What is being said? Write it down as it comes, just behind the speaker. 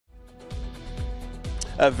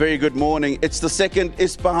A very good morning. It's the second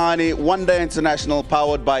Isphahani One-Day International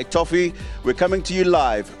powered by Toffee. We're coming to you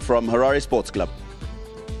live from Harare Sports Club.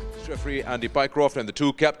 Referee Andy Pycroft and the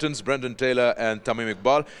two captains, Brendan Taylor and Tamim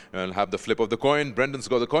Iqbal. And we'll have the flip of the coin. Brendan's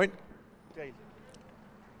got the coin. It's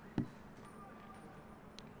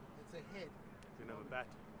a hit.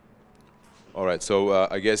 All right, so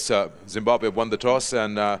I guess Zimbabwe won the toss.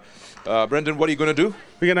 And Brendan, what are you going to do?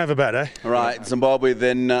 We're going to have a bat, eh? Right, Zimbabwe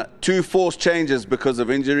then two forced changes because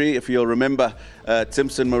of injury. If you'll remember,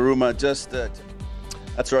 Timson Maruma just...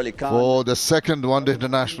 that's really calm. For the second one-day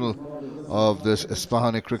international of this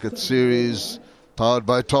Isphahani cricket series, powered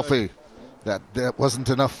by Toffee. That there wasn't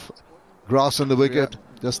enough grass on the wicket,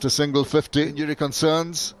 just a single 50. Injury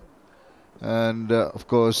concerns, and of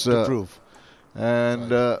course, prove. And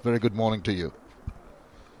very good morning to you.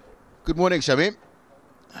 Good morning, Shamim.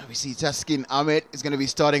 We see Taskin Ahmed is going to be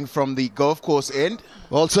starting from the golf course end.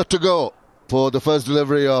 All set to go for the first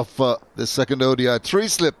delivery of the second ODI. 3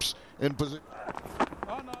 slips in position.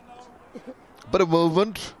 Bit of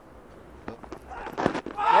movement.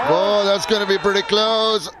 Oh, that's going to be pretty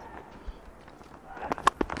close.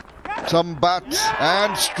 Some bats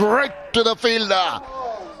and straight to the fielder.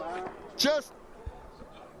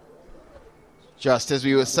 Just as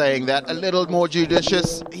we were saying that, a little more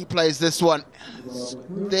judicious. He plays this one. It's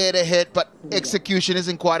there to hit, but execution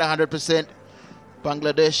isn't quite 100%.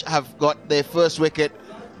 Bangladesh have got their first wicket.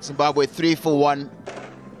 Zimbabwe 3 for 1.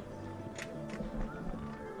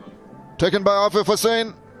 Taken by Afif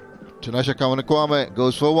Hussain. Tinashe Kwame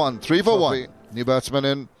goes for 1. 3 for 1. New batsman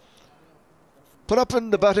in. Put up in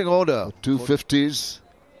the batting order. 2 50s.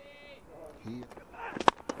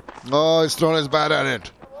 Oh, he's thrown his bat at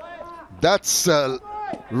it. That's a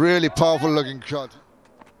really powerful looking shot.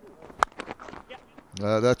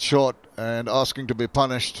 That's short and asking to be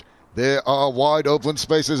punished. There are wide open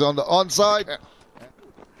spaces on the onside.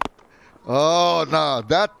 Oh, no,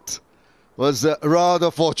 that was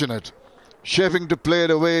rather fortunate. Shaving to play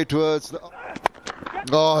it away towards the...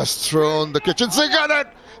 Oh, it's thrown the kitchen sink at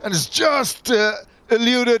it, and it's just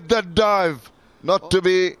eluded that dive. Not to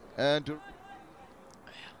be... and to...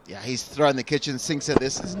 Yeah, he's thrown the kitchen sinks at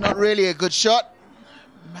this. It's not really a good shot.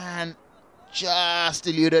 Man, just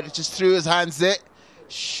eluded it, just threw his hands there.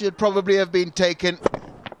 Should probably have been taken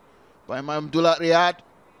by Mamdullah Riyad.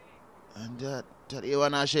 And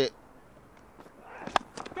Tariwan Ashe.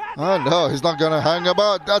 Oh no, he's not going to hang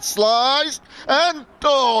about. That slice and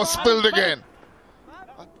oh, spilled again.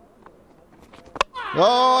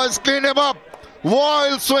 Oh, it's cleaned him up.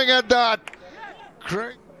 Wild swing at that.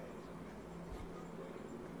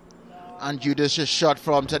 Unjudicious shot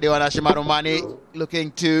from Tadiwan Marumani,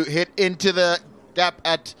 looking to hit into the gap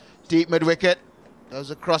at deep mid-wicket.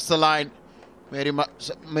 Goes across the line.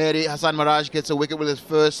 Mehdi Hassan Maraj gets a wicket with his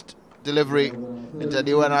first delivery. And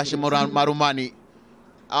Tadiwan Marumani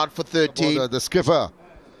out for 13. The skipper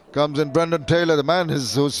comes in, Brendan Taylor, the man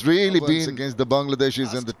who's really been against the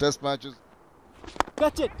Bangladeshis in the test matches.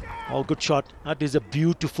 That's it. Oh, good shot. That is a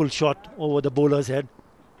beautiful shot over the bowler's head.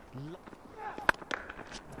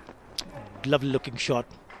 Lovely looking shot.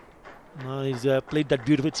 He's played that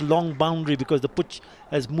beautiful. It's a long boundary because the pitch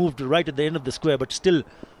has moved right at the end of the square, but still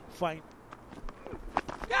fine.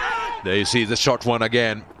 There you see the shot one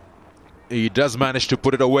again. He does manage to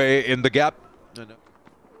put it away in the gap.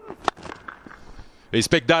 He's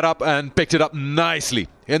picked that up and picked it up nicely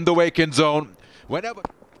in the Waken zone. Whenever.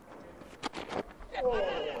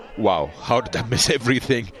 Wow, how did that miss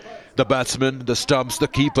everything? The batsman, the stumps, the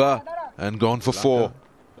keeper, and gone for 4.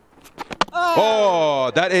 Oh,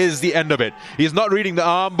 that is the end of it. He's not reading the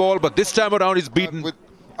arm ball, but this time around he's beaten. With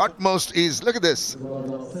utmost ease. Look at this.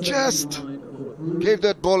 Just gave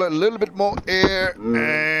that ball a little bit more air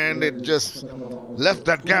and it just left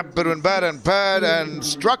that gap between bat and pad and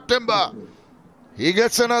struck timber. He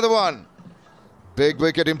gets another one. Big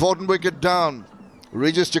wicket, important wicket down.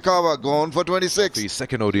 Regis Chikawa gone for 26. The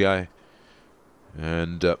second ODI.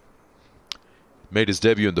 And made his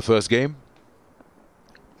debut in the first game.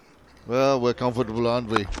 Well, we're comfortable, aren't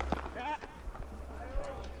we?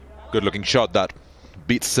 Good looking shot that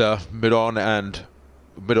beats mid-on and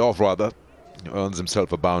mid-off rather. Earns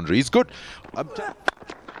himself a boundary. He's good.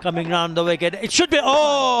 Coming round the wicket. It should be.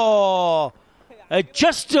 Oh!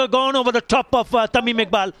 Just gone over the top of Tamim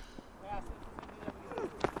Iqbal.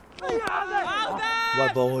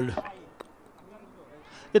 Well bowled.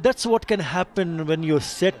 Yeah, that's what can happen when you're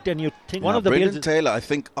set and you think. One of the Brendan Taylor, I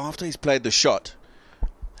think, after he's played the shot,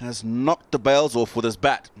 has knocked the bails off with his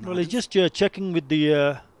bat. Well, he's just checking with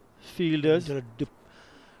the fielders.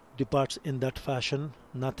 Departs in that fashion.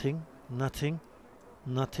 Nothing.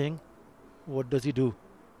 What does he do?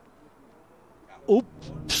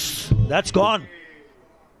 Oops, that's gone.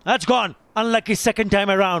 That's gone. Unlucky second time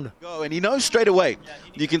around. Go, and he knows straight away.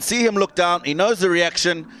 You can see him look down. He knows the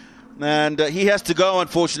reaction, and he has to go.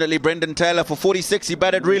 Unfortunately, Brendan Taylor for 46. He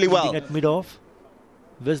batted really well. At mid-off,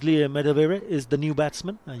 Wesley Medavere is the new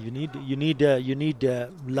batsman. You need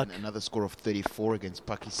luck. And another score of 34 against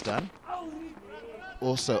Pakistan.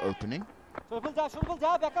 Also opening.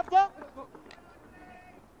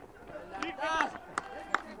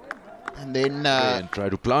 And then and try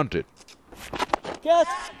to plant it.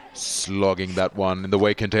 Slogging that one in the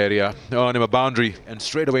vacant area. Earn him a boundary and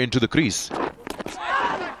straight away into the crease.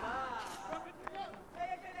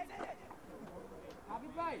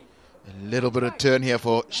 a little bit of turn here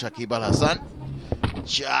for Shakib Al Hassan.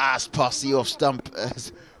 Just past the off stump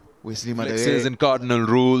as Wesley Flexes Medavere. in cardinal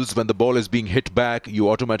rules. When the ball is being hit back, you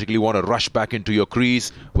automatically want to rush back into your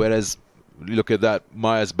crease. Whereas, look at that,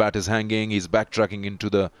 Maya's bat is hanging. He's backtracking into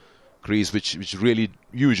the crease, which really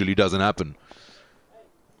usually doesn't happen.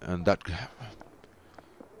 And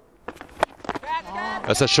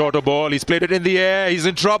that's a shorter ball. He's played it in the air. He's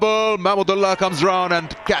in trouble. Mahmudullah comes round and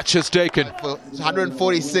catch is taken.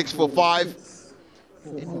 146 for 5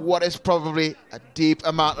 in what is probably a deep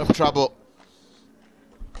amount of trouble.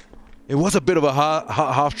 It was a bit of a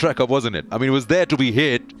half tracker, wasn't it? I mean, it was there to be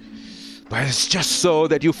hit, but it's just so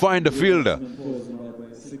that you find a fielder.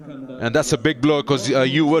 And that's a big blow, because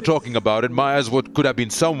you were talking about it. Myers could have been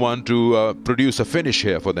someone to produce a finish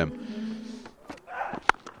here for them.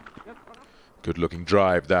 Good looking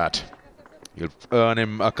drive that. He'll earn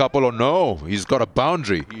him a couple or no. He's got a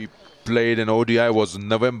boundary. He played in ODI was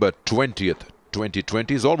November 20th,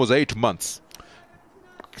 2020. It's almost 8 months.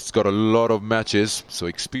 He's got a lot of matches, so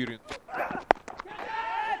experience.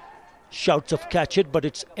 Shouts of catch it, but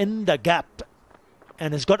it's in the gap.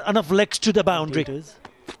 And it's got enough legs to the boundary.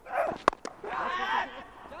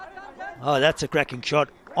 Oh, that's a cracking shot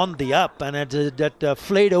on the up, and that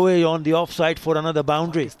flayed away on the offside for another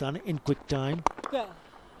boundary. It's done in quick time.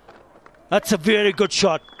 That's a very good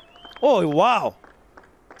shot. Oh, wow.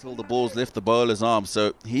 Until the ball's left the bowler's arm,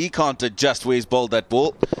 so he can't adjust where he's bowled that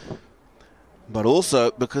ball. But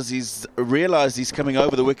also because he's realised he's coming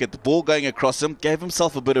over the wicket, the ball going across him, gave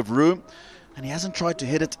himself a bit of room, and he hasn't tried to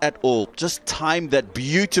hit it at all. Just timed that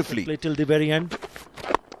beautifully. Play till the very end.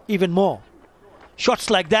 Even more. Shots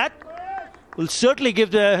like that will certainly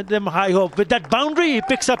give them high hope. With that boundary, he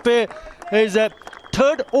picks up his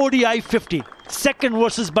third ODI 50. Second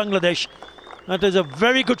versus Bangladesh. That is a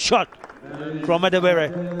very good shot from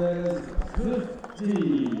Medavere.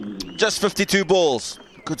 Just 52 balls.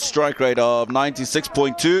 Good strike rate of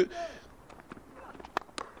 96.2.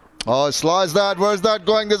 Oh, slice that. Where's that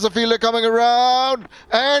going? There's a fielder coming around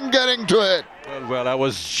and getting to it. Well, I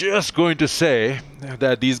was just going to say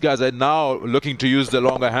that these guys are now looking to use the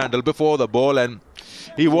longer handle before the ball, and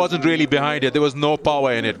he wasn't really behind it. There was no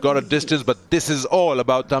power in it. Got a distance, but this is all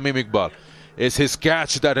about Tamim Iqbal. It's his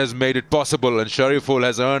catch that has made it possible, and Shariful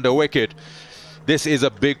has earned a wicket. This is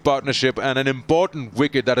a big partnership and an important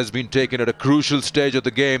wicket that has been taken at a crucial stage of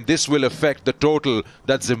the game. This will affect the total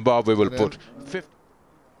that Zimbabwe will put.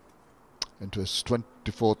 Into his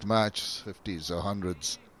 24th match, 50s or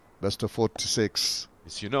 100s. Best of 46.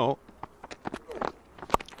 Yes, you know.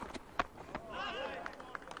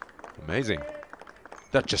 Amazing.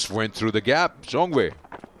 That just went through the gap. Jongwe.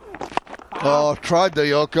 Oh, tried the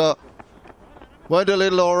Yorker. Went a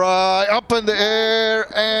little awry. Up in the air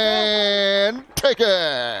and take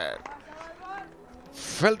it.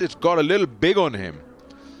 Felt it got a little big on him.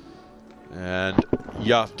 And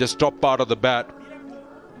yeah, just top part of the bat.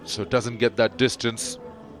 So it doesn't get that distance.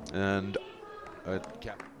 And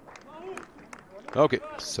okay,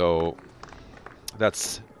 so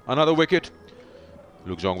that's another wicket.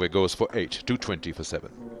 Luke Jongwe goes for 8, 220 for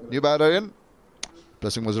 7. New batter in.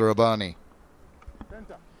 Blessing was Rabbani.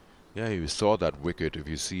 Yeah, you saw that wicket. If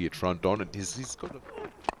you see it front on, he's got a...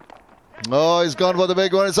 Oh, he's gone for the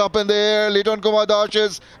big one. It's up in the air. Liton Kumar Dash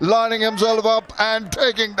is lining himself up and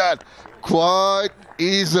taking that quite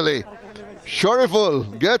easily.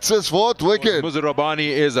 Shariful gets his 4th wicket. Muzir Rabbani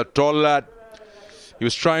is a tall lad. He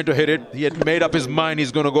was trying to hit it. He had made up his mind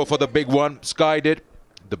he's going to go for the big one. Skied it.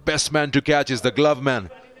 The best man to catch is the glove man.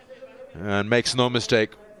 And makes no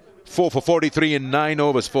mistake. 4 for 43 in 9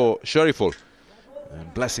 overs for Shariful.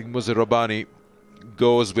 And Blessing Muzir Rabbani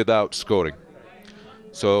goes without scoring.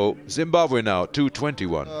 So Zimbabwe now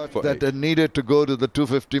 221 for that 8. they needed to go to the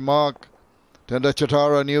 250 mark. Tenda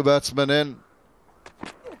Chatara, new batsman in.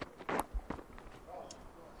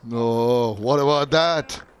 Oh, what about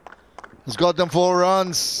that? He's got them 4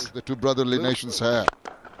 runs. The two brotherly nations have.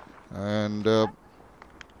 And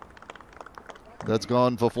That's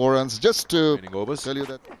gone for 4 runs. Just to tell you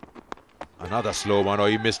that. Another slow one. Oh,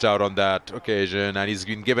 he missed out on that occasion and he's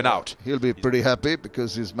been given out. He'll be pretty happy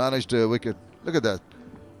because he's managed a wicket. Look at that.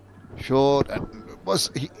 Short. And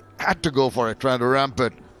he had to go for it, trying to ramp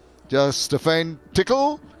it. Just a faint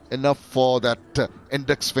tickle. Enough for that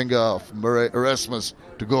index finger of Murray Erasmus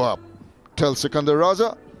to go up. Tell Sikandar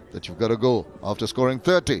Raza that you've got to go after scoring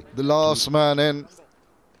 30. The last man in,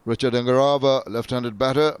 Richard Ngarava, left-handed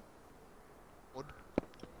batter.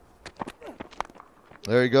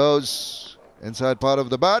 There he goes, inside part of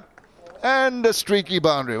the bat, and a streaky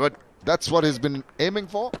boundary. But that's what he's been aiming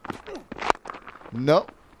for. No.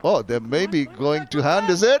 Oh, they may be going to hand,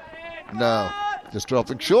 is it? No. Just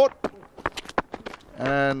dropping short.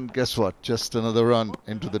 And guess what? Just another run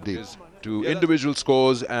into the deep. To individual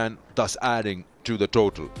scores and thus adding to the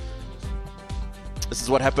total. This is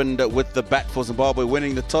what happened with the bat for Zimbabwe,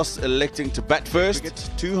 winning the toss, electing to bat first.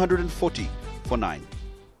 240 for 9.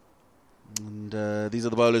 And these are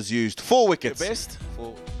the bowlers used. 4 wickets. Best.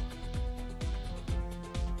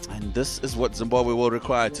 And this is what Zimbabwe will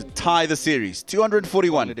require to tie the series.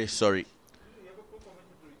 241. Sorry.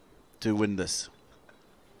 To win this.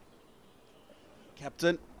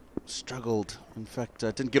 Captain struggled. In fact,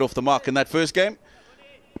 didn't get off the mark in that first game.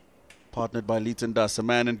 Partnered by Leighton Das, a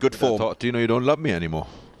man in good form. I thought, you don't love me anymore.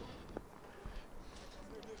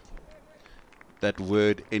 That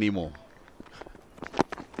word anymore.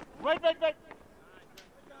 Right.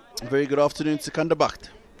 Very good afternoon, Sikandar Bakht.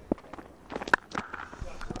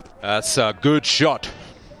 That's a good shot.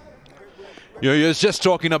 You're just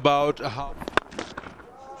talking about how...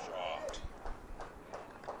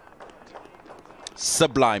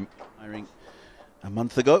 Sublime. A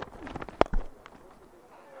month ago.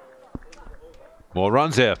 More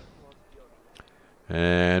runs here.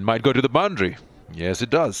 And might go to the boundary. Yes,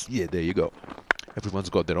 it does. Yeah, there you go.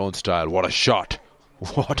 Everyone's got their own style. What a shot.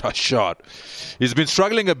 What a shot. He's been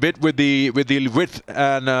struggling a bit with the width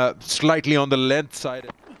and slightly on the length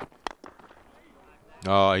side.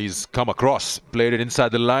 He's come across, played it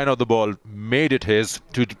inside the line of the ball, made it his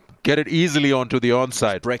to get it easily onto the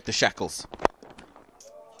onside. Break the shackles.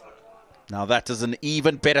 Now that is an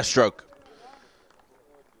even better stroke.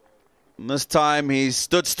 And this time he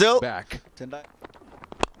stood still. Back.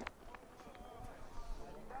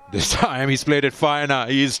 This time he's played it finer.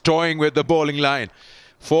 He's toying with the bowling line.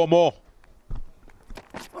 4 more.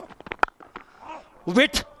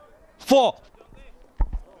 Width 4.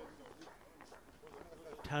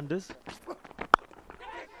 Handers.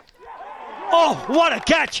 Oh, what a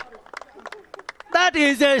catch! That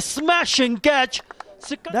is a smashing catch.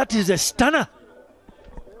 That is a stunner.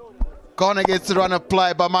 Corner gets the run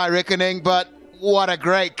applied by my reckoning, but what a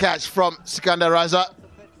great catch from Sikandar Raza.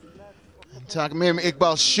 And Tamim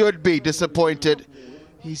Iqbal should be disappointed.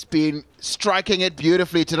 He's been striking it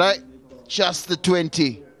beautifully today. Just the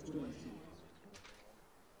 20.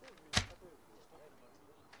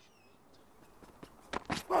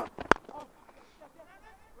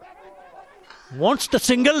 Wants the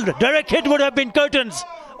single. Direct hit would have been curtains.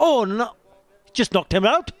 Oh, no. Just knocked him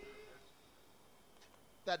out.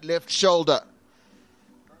 That left shoulder.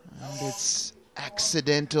 And it's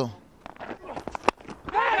accidental.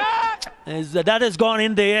 That has gone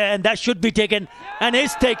in the air and that should be taken and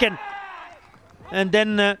is taken. And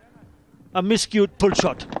then a miscued pull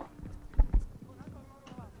shot.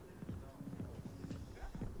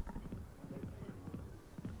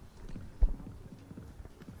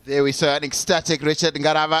 There we saw an ecstatic Richard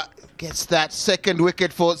Ngarava gets that second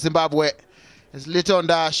wicket for Zimbabwe. As Leighton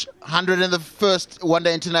Das, 100 in the first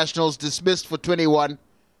one-day internationals, dismissed for 21.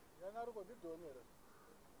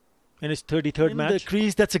 In his 33rd match. In the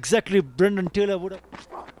crease, that's exactly Brendan Taylor would have.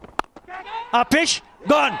 Apish,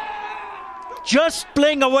 gone. Just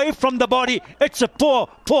playing away from the body. It's a poor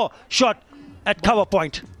shot at cover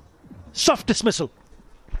point. Soft dismissal.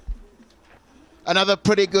 Another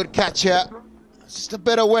pretty good catch here. Just a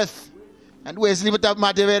bit of width. And Wesley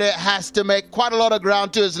Madivere has to make quite a lot of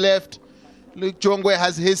ground to his left. Luke Jongwe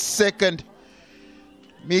has his second.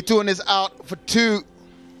 Mithun is out for 2.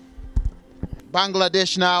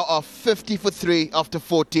 Bangladesh now are 50 for 3 after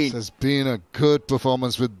 14. This has been a good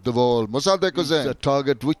performance with the ball. Musadek Hussain, a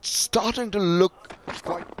target which starting to look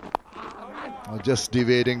quite... just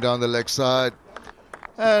deviating down the leg side.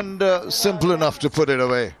 And simple enough to put it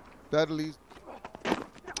away. That'll ease.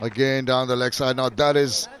 Again down the leg side. Now that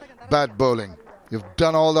is bad bowling. You've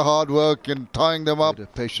done all the hard work in tying them up. A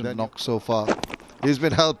patient knock so far. He's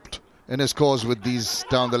been helped in his cause with these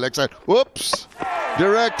down the leg side. Whoops!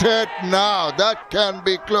 Direct hit now. That can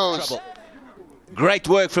be close. Great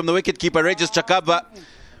work from the wicketkeeper, Regis Chakabva.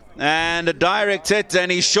 And a direct hit,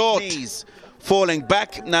 and he's short. falling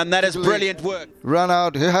back, and that is brilliant work. Run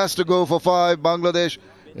out. He has to go for 5. Bangladesh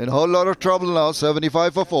in a whole lot of trouble now.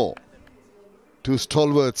 75 for 4. 2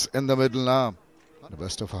 stalwarts in the middle now. The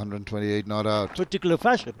best of 128 not out. Particular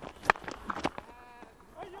fashion.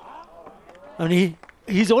 And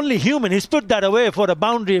he's only human. He's put that away for a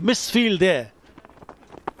boundary, a misfield there.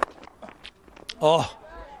 Oh,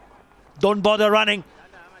 don't bother running.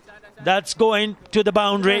 That's going to the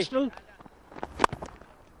boundary.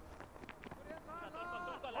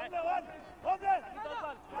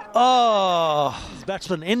 Oh, this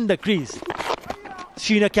batsman in the crease.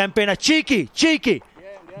 Sheena Campaigner, cheeky.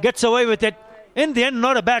 Gets away with it. In the end,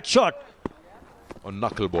 not a bad shot. Or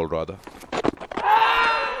knuckleball, rather.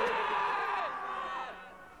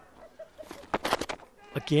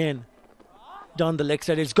 Again, down the leg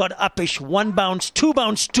side. It's got upish. 1 bounce, 2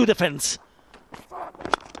 bounce to the fence.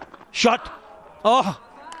 Shot. Oh,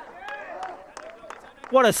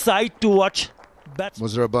 what a sight to watch.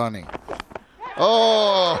 Muzrabani.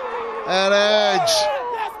 Oh, an edge.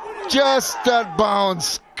 Just that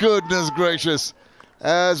bounce. Goodness gracious.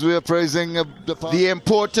 As we are praising the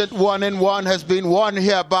important 1-in-1 has been won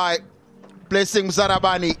here by Blessing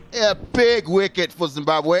Muzrabani. A big wicket for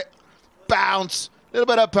Zimbabwe. Bounce. Little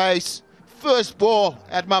bit of pace. First ball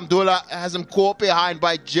at Mamdula has him caught behind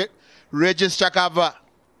by Regis Chakava.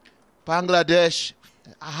 Bangladesh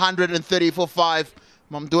 130 for 5.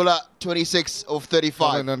 Mamdula 26 of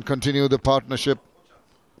 35. And continue the partnership.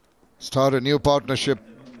 Start a new partnership.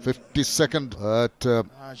 52nd at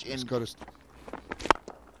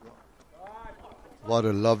what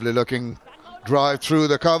a lovely looking drive through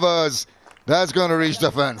the covers. That's going to reach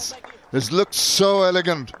the fence. This looks so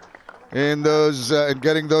elegant in those in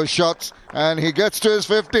getting those shots, and he gets to his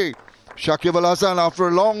 50. Shakib Al Hasan, after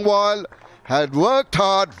a long while, had worked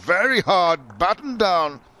hard, very hard, battened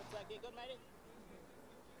down.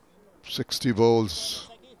 60 bowls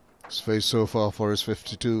his face so far for his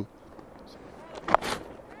 52.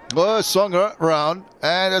 Oh, swung around,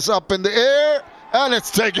 and it's up in the air, and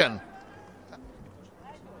it's taken.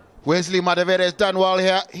 Wesley Madavere has done well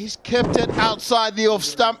here. He's kept it outside the off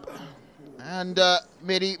stump. And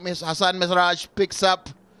Hassan Mesraj picks up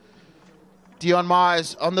Dion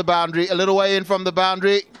Myers on the boundary, a little way in from the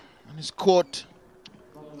boundary, and is caught.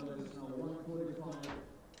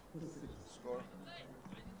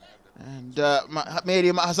 And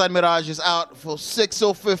Hassan Miraj is out for 6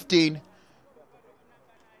 or 15.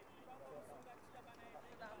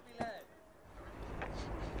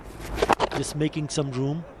 Just making some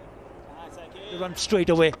room. Run straight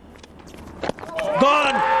away.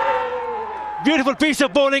 Gone! Beautiful piece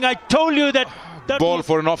of bowling. I told you that Ball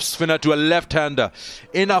for an off spinner to a left-hander.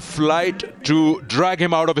 Enough light to drag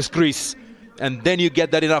him out of his crease. And then you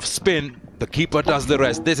get that enough spin. The keeper does the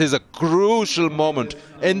rest. This is a crucial moment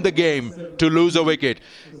in the game to lose a wicket.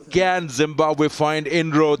 Can Zimbabwe find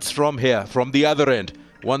inroads from here, from the other end?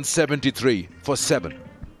 173 for 7.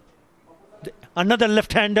 Another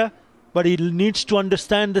left-hander, but he needs to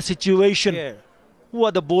understand the situation. Yeah. Who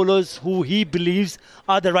are the bowlers who he believes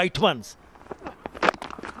are the right ones?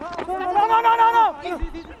 No.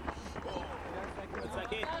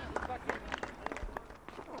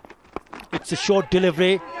 It's a short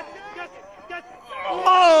delivery.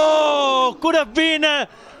 Oh, could have been a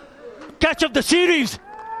catch of the series.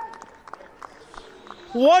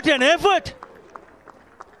 What an effort.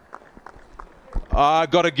 I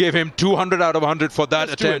got to give him 200 out of 100 for that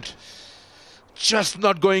attempt. Just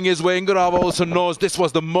not going his way. Ingarava also knows this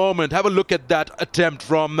was the moment. Have a look at that attempt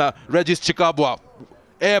from Regis Chikabwa.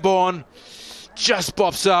 Airborne. Just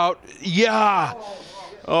pops out. Yeah.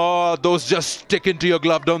 Oh, those just stick into your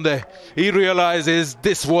glove, don't they? He realizes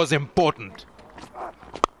this was important.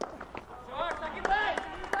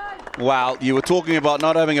 Wow, you were talking about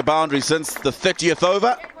not having a boundary since the 30th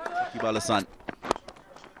over.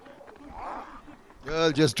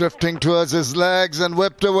 Well, just drifting towards his legs and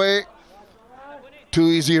whipped away. 2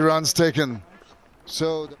 easy runs taken.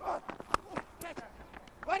 So.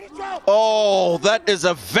 Oh, that is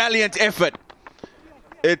a valiant effort.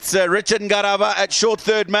 It's Richard Ngarava at short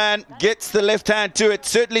third man. Gets the left hand to it.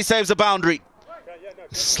 Certainly saves a boundary.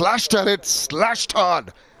 Slashed at it, slashed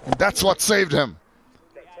hard. And that's what saved him.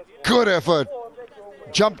 Good effort.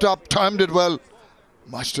 Jumped up, timed it well.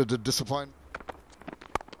 Much to the disappointment.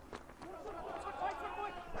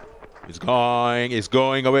 He's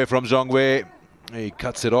going away from Zhongwei. He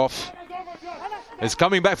cuts it off. He's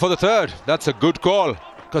coming back for the third. That's a good call,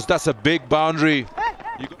 because that's a big boundary.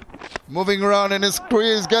 Moving around in his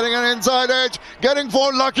crease, getting an inside edge, getting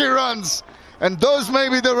 4 lucky runs. And those may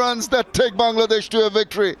be the runs that take Bangladesh to a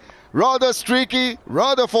victory. Rather streaky,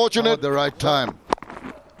 rather fortunate at the right time.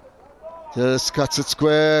 Just cuts it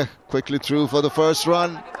square, quickly through for the first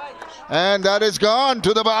run. And that is gone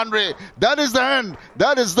to the boundary. That is the end.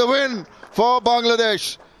 That is the win for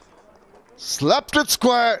Bangladesh. Slapped it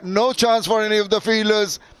square, no chance for any of the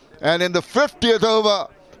fielders. And in the 50th over,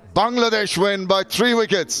 Bangladesh win by 3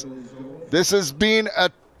 wickets. This has been a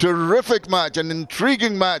terrific match, an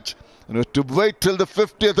intriguing match. And to wait till the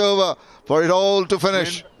 50th over for it all to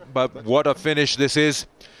finish. But what a finish this is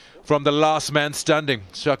from the last man standing.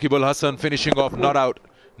 Shakib Al Hasan finishing off not out.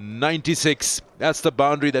 96. That's the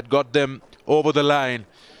boundary that got them over the line.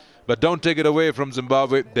 But don't take it away from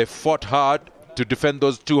Zimbabwe. They fought hard to defend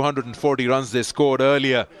those 240 runs they scored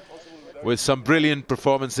earlier with some brilliant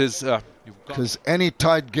performances. Because any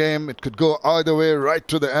tight game, it could go either way right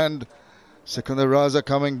to the end. Sikandar Raza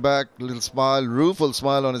coming back, little smile, rueful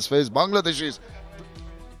smile on his face. Bangladeshis,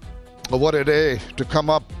 what a day to come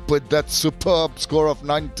up with that superb score of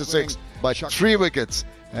 96 by 3 wickets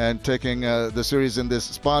and taking the series in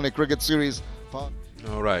this Spani cricket series.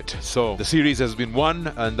 All right, so the series has been won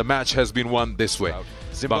and the match has been won this way.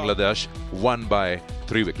 Bangladesh won by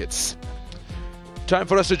 3 wickets. Time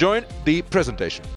for us to join the presentation.